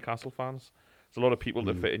 That's a lot of Newcastle fans. It's a lot of people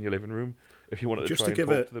that fit in your living room. If you wanted to try and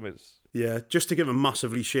talk to them, it's... Yeah, just to give a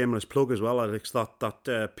massively shameless plug as well, Alex,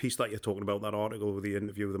 that piece that you're talking about, that article with the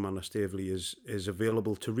interview with Amanda Staveley is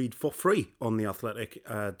available to read for free on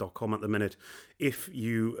theathletic.com at the minute. If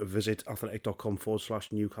you visit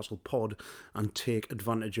athletic.com/Newcastle pod and take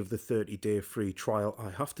advantage of the 30-day free trial,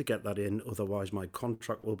 I have to get that in, otherwise my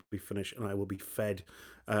contract will be finished and I will be fed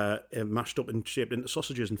mashed up and shaped into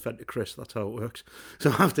sausages and fed to Chris. That's how it works.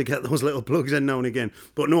 So I have to get those little plugs in now and again.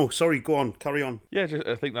 But no, sorry, go on, carry on. Yeah,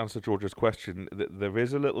 I think that's George's question. There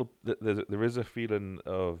is a feeling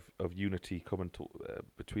of unity coming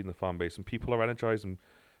between the fan base, and people are energised and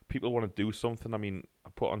people want to do something. I mean, I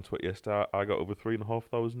put on Twitter yesterday, I got over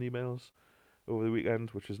 3,500 emails over the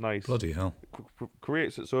weekend, which is nice. Bloody hell.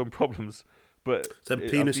 Creates its own problems. But it's them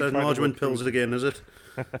penis enlargement pills again, is it?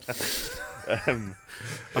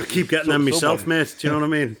 I keep getting them myself, mate. Do you know what I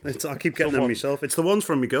mean? I keep getting them myself. It's the ones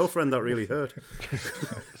from my girlfriend that really hurt.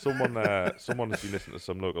 Someone has been listening to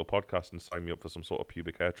some local podcast and signed me up for some sort of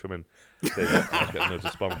pubic hair trimming. I was getting loads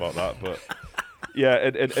of spam about that, but yeah,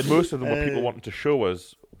 and most of them were people wanting to show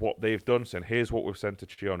us what they've done, saying, here's what we've sent to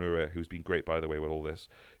Chion Ure, who's been great, by the way, with all this.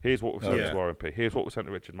 Here's what we've sent to RMP. Here's what we've sent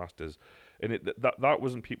to Richard Masters. And that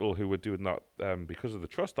wasn't people who were doing that because of the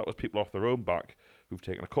Trust. That was people off their own back who've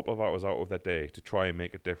taken a couple of hours out of their day to try and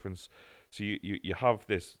make a difference. So you have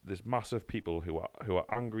this massive people who are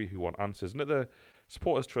angry, who want answers. And at the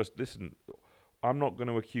Supporters Trust, listen, I'm not going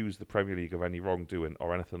to accuse the Premier League of any wrongdoing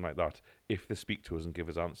or anything like that if they speak to us and give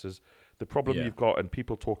us answers. The problem you've got, and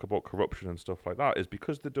people talk about corruption and stuff like that, is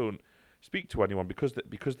because they don't speak to anyone, because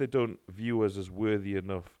they don't view us as worthy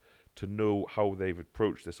enough to know how they've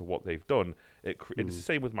approached this or what they've done. It's the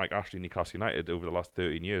same with Mike Ashley, Newcastle United, over the last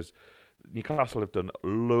 13 years. Newcastle have done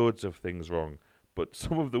loads of things wrong, But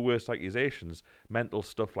some of the worst accusations, mental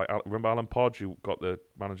stuff like, remember Alan Podge, who got the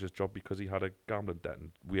manager's job because he had a gambling debt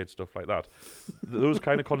and weird stuff like that. Those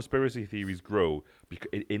kind of conspiracy theories grow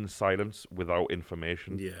in silence, without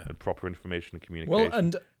information and proper information and communication. Well,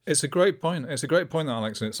 and it's a great point. It's a great point,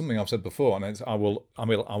 Alex, and it's something I've said before. And I will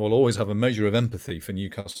always have a measure of empathy for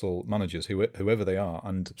Newcastle managers, whoever they are,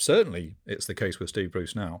 and certainly it's the case with Steve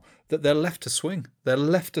Bruce now, that they're left to swing. They're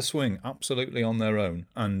left to swing absolutely on their own.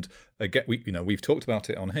 And again, we've talked about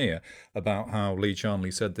it on here about how Lee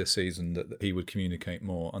Charnley said this season that he would communicate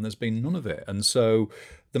more, and there's been none of it. And so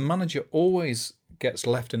the manager always gets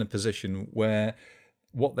left in a position where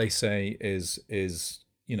what they say is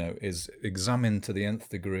examined to the nth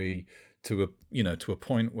degree, to a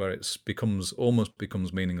point where it almost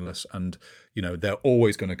becomes meaningless, and they're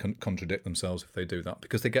always going to contradict themselves if they do that,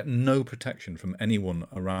 because they get no protection from anyone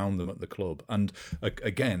around them at the club. And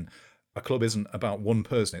again, a club isn't about one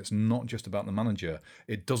person. It's not just about the manager.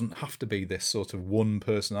 It doesn't have to be this sort of one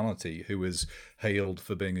personality who is hailed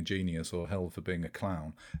for being a genius or hailed for being a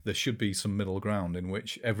clown. There should be some middle ground in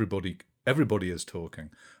which everybody is talking,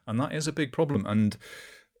 and that is a big problem. And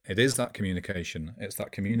it is that communication. It's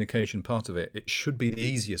that communication part of it. It should be the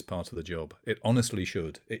easiest part of the job. It honestly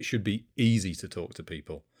should. It should be easy to talk to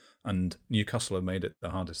people, and Newcastle have made it the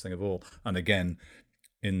hardest thing of all. And again,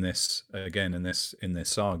 in this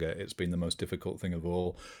saga, it's been the most difficult thing of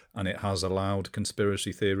all, and it has allowed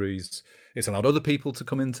conspiracy theories. It's allowed other people to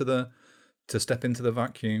come to step into the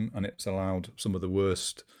vacuum, and it's allowed some of the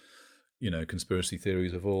worst, conspiracy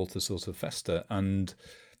theories of all to sort of fester. And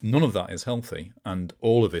none of that is healthy, and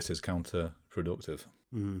all of it is counterproductive.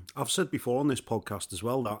 I've said before on this podcast as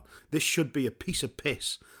well that this should be a piece of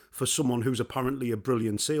piss for someone who's apparently a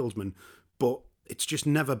brilliant salesman, but it's just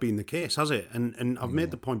never been the case, has it? And I've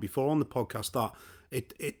made the point before on the podcast that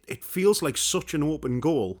it feels like such an open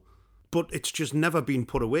goal, but it's just never been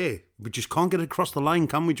put away. We just can't get across the line,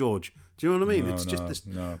 can we, George? Do you know what I mean?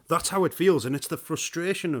 No. That's how it feels, and it's the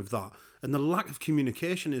frustration of that. And the lack of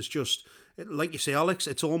communication is just, like you say, Alex,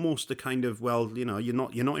 it's almost a kind of, well, you're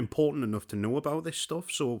not important enough to know about this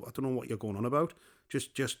stuff, so I don't know what you're going on about.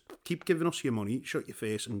 Just keep giving us your money, shut your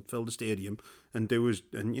face, and fill the stadium, and do as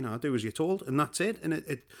you're told, and that's it. And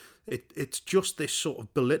it's just this sort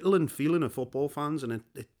of belittling feeling of football fans, and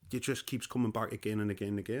it just keeps coming back again and again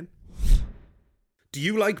and again. Do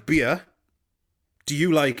you like beer? Do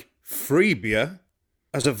you like free beer?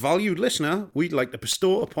 As a valued listener, we'd like to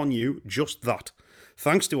bestow upon you just that.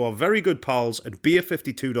 Thanks to our very good pals at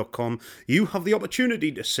beer52.com, you have the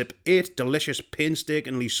opportunity to sip 8 delicious,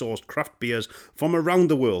 painstakingly sourced craft beers from around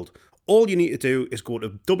the world. All you need to do is go to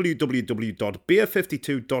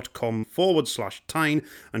www.beer52.com/Tyne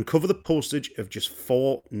and cover the postage of just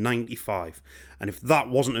 $4.95. And if that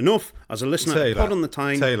wasn't enough, as a listener to Pod on the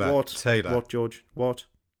Tyne, what, George? What?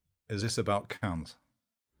 Is this about cans?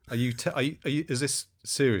 Are you? Is this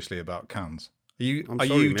seriously about cans? Are you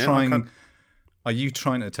trying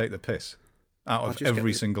to take the piss out of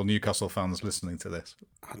every single Newcastle fans listening to this?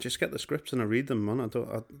 I just get the scripts and I read them, man. I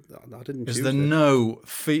didn't. Is there no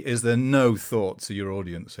thought to your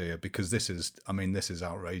audience here? Because this is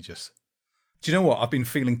outrageous. Do you know what? I've been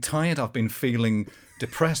feeling tired. I've been feeling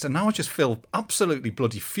depressed, and now I just feel absolutely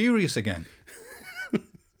bloody furious again.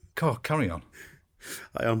 God, carry on.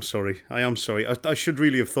 I am sorry. I should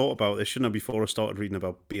really have thought about this, shouldn't I, before I started reading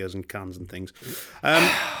about beers and cans and things.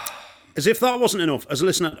 As if that wasn't enough, as a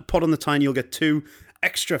listener to Pod on the Tyne, you'll get 2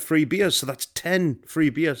 extra free beers. So that's 10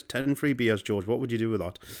 free beers. 10 free beers, George. What would you do with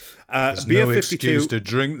that? There's Beer no 52. Excuse to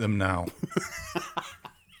drink them now.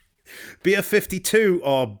 Beer 52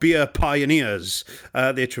 are beer pioneers.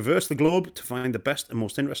 They traverse the globe to find the best and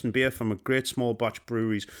most interesting beer from a great small batch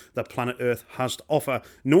breweries that planet Earth has to offer.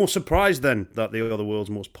 No surprise then that they are the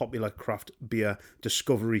world's most popular craft beer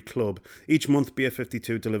discovery club. Each month, Beer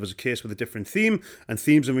 52 delivers a case with a different theme, and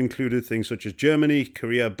themes have included things such as Germany,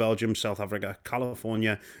 Korea, Belgium, South Africa,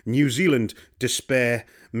 California, New Zealand, despair,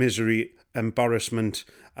 misery, embarrassment,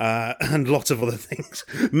 and lots of other things.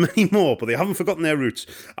 Many more, but they haven't forgotten their roots.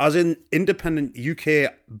 As an independent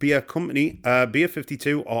UK beer company, Beer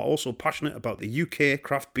 52 are also passionate about the UK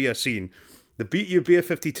craft beer scene. The beauty of Beer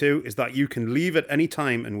 52 is that you can leave at any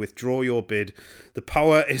time and withdraw your bid. The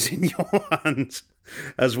power is in your hands,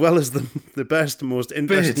 as well as the best, most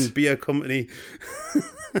interesting beer company.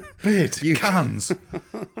 Bid? Cans?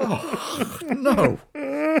 Oh, no.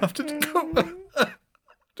 I have to go... to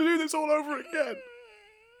do this all over again.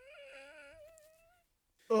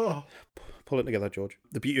 Oh, pull it together, George.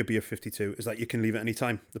 The beauty of Beer 52 is that you can leave at any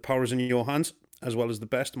time. The power is in your hands, as well as the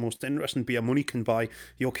best, most interesting beer money can buy.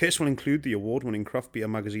 Your case will include the award-winning craft beer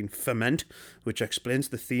magazine Ferment, which explains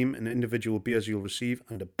the theme and individual beers you'll receive,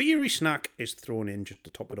 and a beery snack is thrown in just to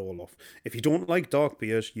top it all off. If you don't like dark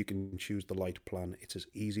beers, you can choose the light plan. It's as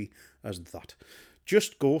easy as that.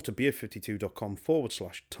 Just go to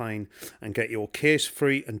beer52.com/Tyne and get your case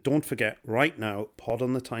free. And don't forget, right now, Pod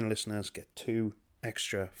on the Tyne listeners get 2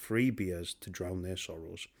 extra free beers to drown their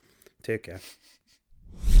sorrows. Take care.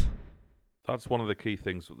 That's one of the key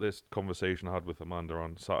things with this conversation I had with Amanda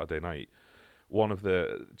on Saturday night. One of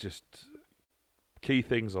the just key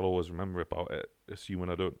things I'll always remember about it,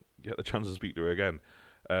 assuming I don't get the chance to speak to her again,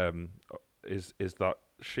 is that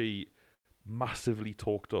she massively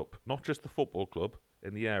talked up not just the football club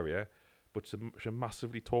in the area, but she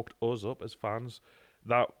massively talked us up as fans.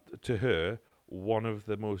 That, to her, one of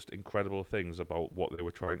the most incredible things about what they were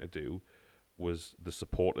trying to do was the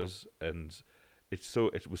supporters, and it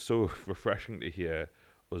was so refreshing to hear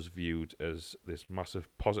us viewed as this massive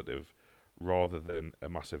positive rather than a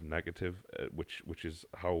massive negative, which is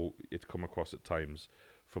how it's come across at times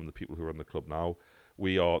from the people who run the club now.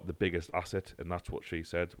 We are the biggest asset, and that's what she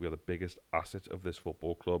said. We are the biggest asset of this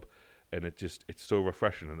football club, and it's so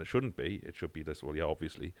refreshing. And it shouldn't be. It should be this. Well, yeah,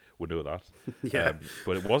 obviously we know that. Yeah,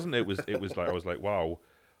 but it wasn't. It was like I was like, wow,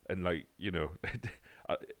 and like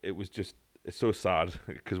it was just. It's so sad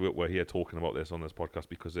because we're here talking about this on this podcast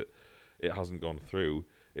because it hasn't gone through.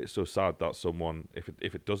 It's so sad that someone, if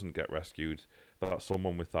it doesn't get rescued, that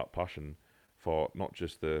someone with that passion for not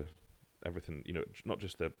just the everything, not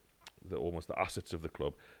just the almost the assets of the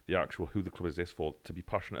club, the actual who the club exists for, to be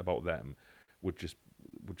passionate about them would just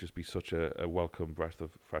be such a welcome breath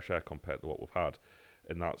of fresh air compared to what we've had.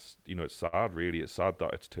 And that's, it's sad, really. It's sad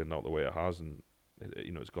that it's turned out the way it has, and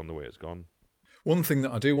it's gone the way it's gone. One thing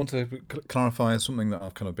that I do want to clarify is something that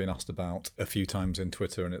I've kind of been asked about a few times in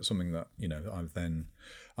Twitter, and it's something that I've then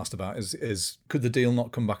asked about is could the deal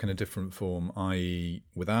not come back in a different form, i.e.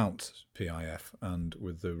 without PIF and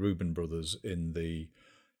with the Reuben brothers in the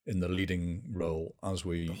leading role, as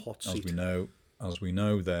we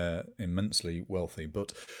know they're immensely wealthy,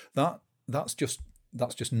 but that's just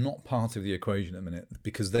not part of the equation at the minute,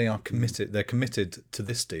 because they are committed. They're committed to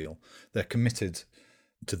this deal. They're committed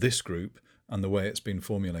to this group and the way it's been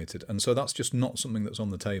formulated. And so that's just not something that's on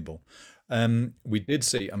the table. We did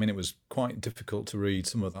see, it was quite difficult to read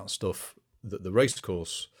some of that stuff that the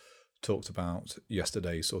racecourse talked about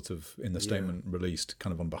yesterday, sort of in the statement released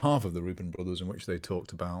kind of on behalf of the Reuben brothers, in which they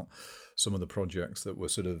talked about some of the projects that were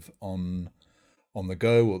sort of on the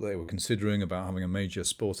go, or they were considering about having a major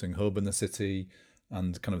sporting hub in the city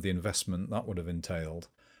and kind of the investment that would have entailed.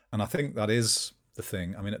 And I think that is the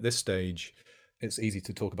thing. At this stage, it's easy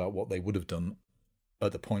to talk about what they would have done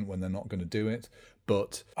at the point when they're not going to do it.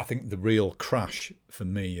 But I think the real crash for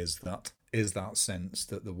me is that sense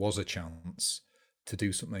that there was a chance to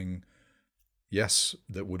do something, yes,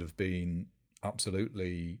 that would have been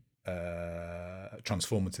absolutely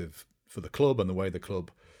transformative for the club and the way the club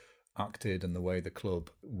acted and the way the club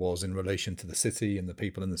was in relation to the city and the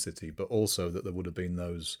people in the city, but also that there would have been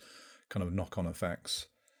those kind of knock-on effects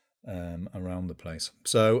around the place.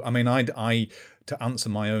 So, I to answer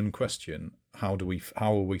my own question, how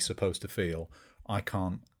are we supposed to feel? I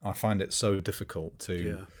find it so difficult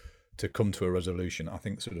to come to a resolution. I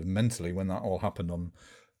think sort of mentally, when that all happened on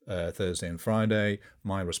Thursday and Friday,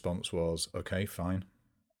 my response was, okay, fine,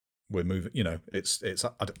 we're moving. It's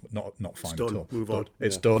not fine at all. Move on.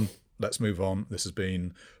 It's done. Let's move on. This has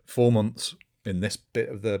been 4 months in this bit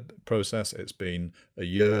of the process. It's been a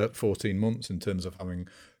year, 14 months in terms of having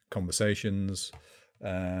conversations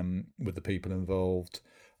with the people involved,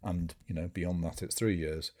 and beyond that it's 3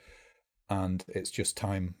 years, and it's just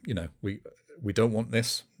time. We don't want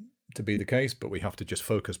this to be the case, but we have to just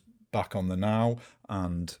focus back on the now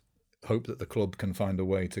and hope that the club can find a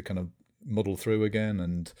way to kind of muddle through again,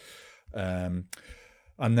 and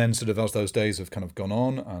then sort of as those days have kind of gone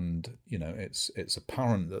on, and it's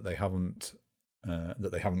apparent that they haven't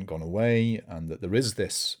gone away, and that there is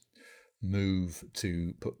this move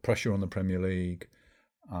to put pressure on the Premier League,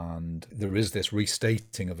 and there is this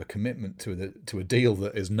restating of a commitment to a deal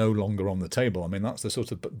that is no longer on the table. That's the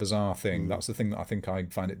sort of bizarre thing. That's the thing that I think I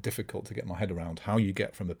find it difficult to get my head around, how you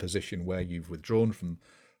get from a position where you've withdrawn from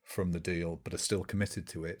the deal but are still committed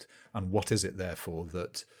to it, and what is it therefore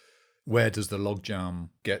that, where does the logjam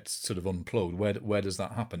get sort of unplugged? Where does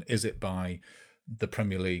that happen? Is it by the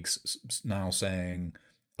Premier League's now saying,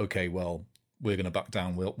 okay, well, we're going to back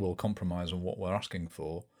down, we'll compromise on what we're asking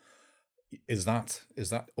for? Is that,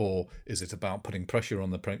 or is it about putting pressure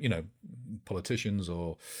on the politicians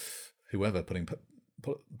or whoever putting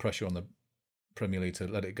pressure on the Premier League to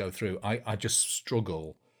let it go through. I just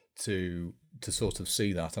struggle to sort of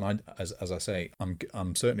see that, and as I say,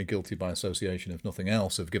 I'm certainly guilty by association, if nothing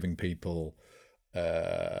else, of giving people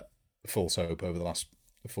false hope over the last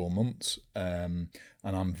 4 months, and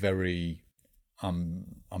I'm very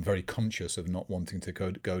conscious of not wanting to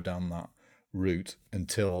go down that route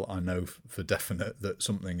until I know for definite that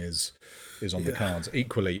something is on the cards.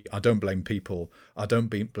 Equally, I don't blame people. I don't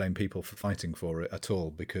blame people for fighting for it at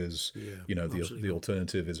all, because the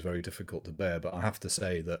alternative is very difficult to bear. But I have to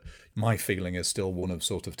say that my feeling is still one of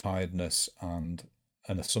sort of tiredness and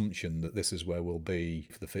an assumption that this is where we'll be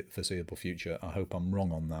for the foreseeable future. I hope I'm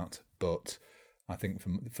wrong on that, but I think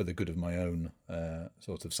for the good of my own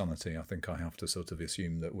sort of sanity, I think I have to sort of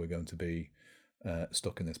assume that we're going to be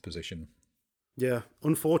stuck in this position. Yeah,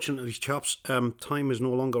 unfortunately, chaps, time is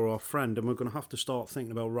no longer our friend, and we're going to have to start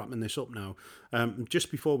thinking about wrapping this up now. Just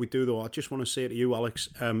before we do, though, I just want to say to you, Alex,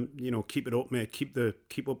 keep it up, mate. Keep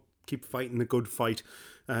fighting the good fight.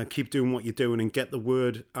 Keep doing what you're doing, and get the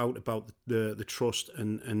word out about the trust,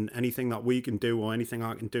 and anything that we can do or anything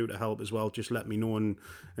I can do to help as well. Just let me know, and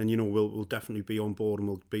we'll definitely be on board and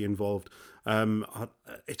we'll be involved.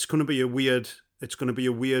 It's going to be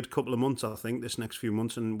a weird couple of months, I think, this next few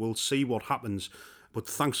months, and we'll see what happens. But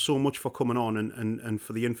thanks so much for coming on and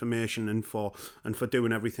for the information and for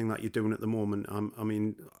doing everything that you're doing at the moment. I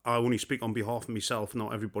mean, I only speak on behalf of myself,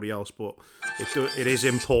 not everybody else, but it is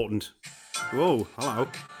important. Whoa, hello.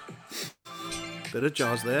 Bit of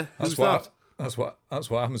jazz there. That's what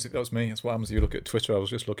happens. That was me. That's what happens if you look at Twitter. I was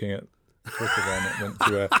just looking at Twitter then.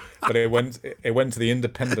 It went to the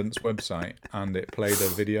Independence website and it played a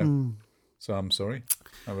video. So I'm sorry.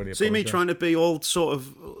 I really apologize. See me trying to be all sort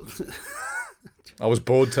of... I was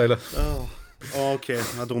bored, Taylor. Oh, okay.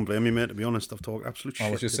 I don't blame you, mate, to be honest. I've talked absolute shit.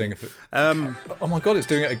 I was just saying if it... oh my God, it's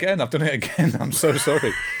doing it again. I've done it again. I'm so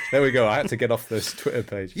sorry. There we go. I had to get off this Twitter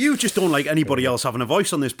page. You just don't like anybody else having a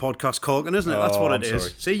voice on this podcast, Corkin, isn't it? That's what it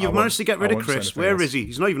is. See, you've managed to get rid of Chris. Where is he?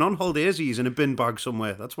 He's not even on holiday, is he? He's in a bin bag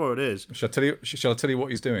somewhere. That's where it is. Shall I tell you what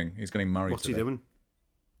he's doing? He's getting married What's today. he doing?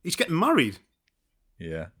 He's getting married?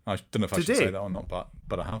 Yeah. I don't know if I should say that or not,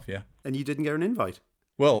 but I have, yeah. And you didn't get an invite?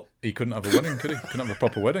 Well, he couldn't have a wedding, could he? Couldn't have a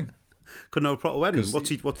proper wedding. Couldn't have a proper wedding? What's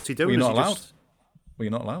he doing? Well, you're not allowed. Well,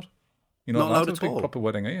 you're not allowed. You're not allowed to have a big all? proper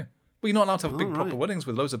wedding, are you? Well, you're not allowed to have big proper weddings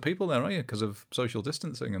with loads of people there, are you? Because of social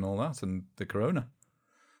distancing and all that and the corona.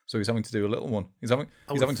 So he's having to do a little one. He's having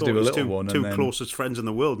to do a little one. Two closest friends in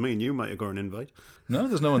the world. Me and you might have got an invite. No,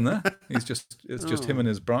 there's no one there. It's just him and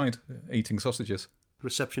his bride eating sausages.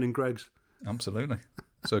 Reception in Greg's. Absolutely.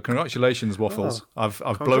 So congratulations, Waffles. I've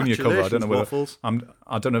blown your cover. I don't know whether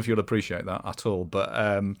I don't know if you'll appreciate that at all,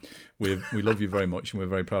 but we love you very much and we're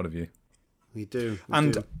very proud of you. We do.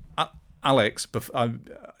 Alex,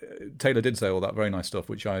 Taylor did say all that very nice stuff,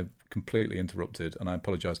 which I completely interrupted, and I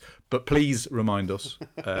apologise. But please remind us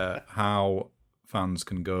how fans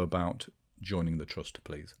can go about joining the Trust,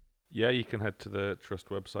 please. Yeah, you can head to the Trust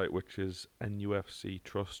website, which is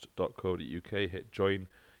nufctrust.co.uk. Hit join.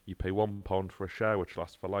 You pay £1 for a share, which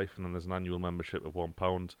lasts for life, and then there's an annual membership of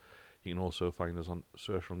 £1. You can also find us on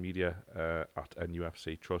social media at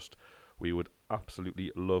NUFC Trust. We would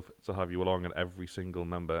absolutely love to have you along, and every single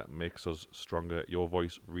member makes us stronger. Your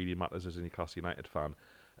voice really matters as a Newcastle United fan,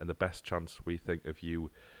 and the best chance we think of you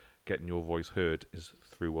getting your voice heard is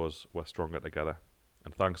through us. We're stronger together.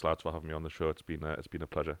 And thanks, lads, for having me on the show. It's been a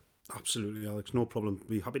pleasure. Absolutely, Alex. No problem.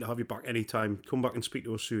 Be happy to have you back anytime. Come back and speak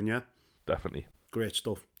to us soon, yeah? Definitely. Great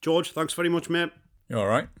stuff. George, thanks very much, mate. You all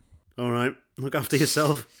right? All right. Look after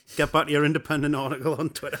yourself. Get back to your independent article on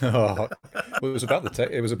Twitter. Well, it was about the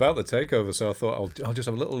takeover, so I thought I'll just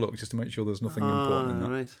have a little look just to make sure there's nothing important in that.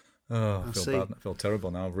 Right. Oh, I feel bad. I feel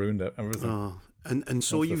terrible now. I've ruined everything. Oh, and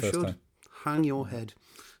so you should. Time. Hang your head.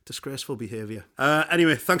 Disgraceful behaviour.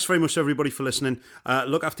 Anyway, thanks very much, everybody, for listening.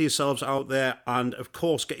 Look after yourselves out there, and of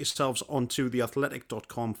course, get yourselves onto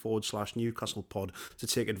theathletic.com/Newcastle pod to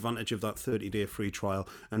take advantage of that 30-day free trial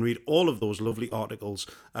and read all of those lovely articles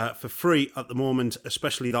for free at the moment,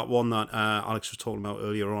 especially that one that Alex was talking about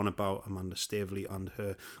earlier on about Amanda Staveley and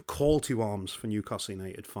her call to arms for Newcastle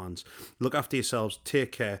United fans. Look after yourselves,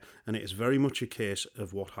 take care, and it is very much a case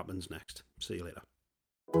of what happens next. See you later.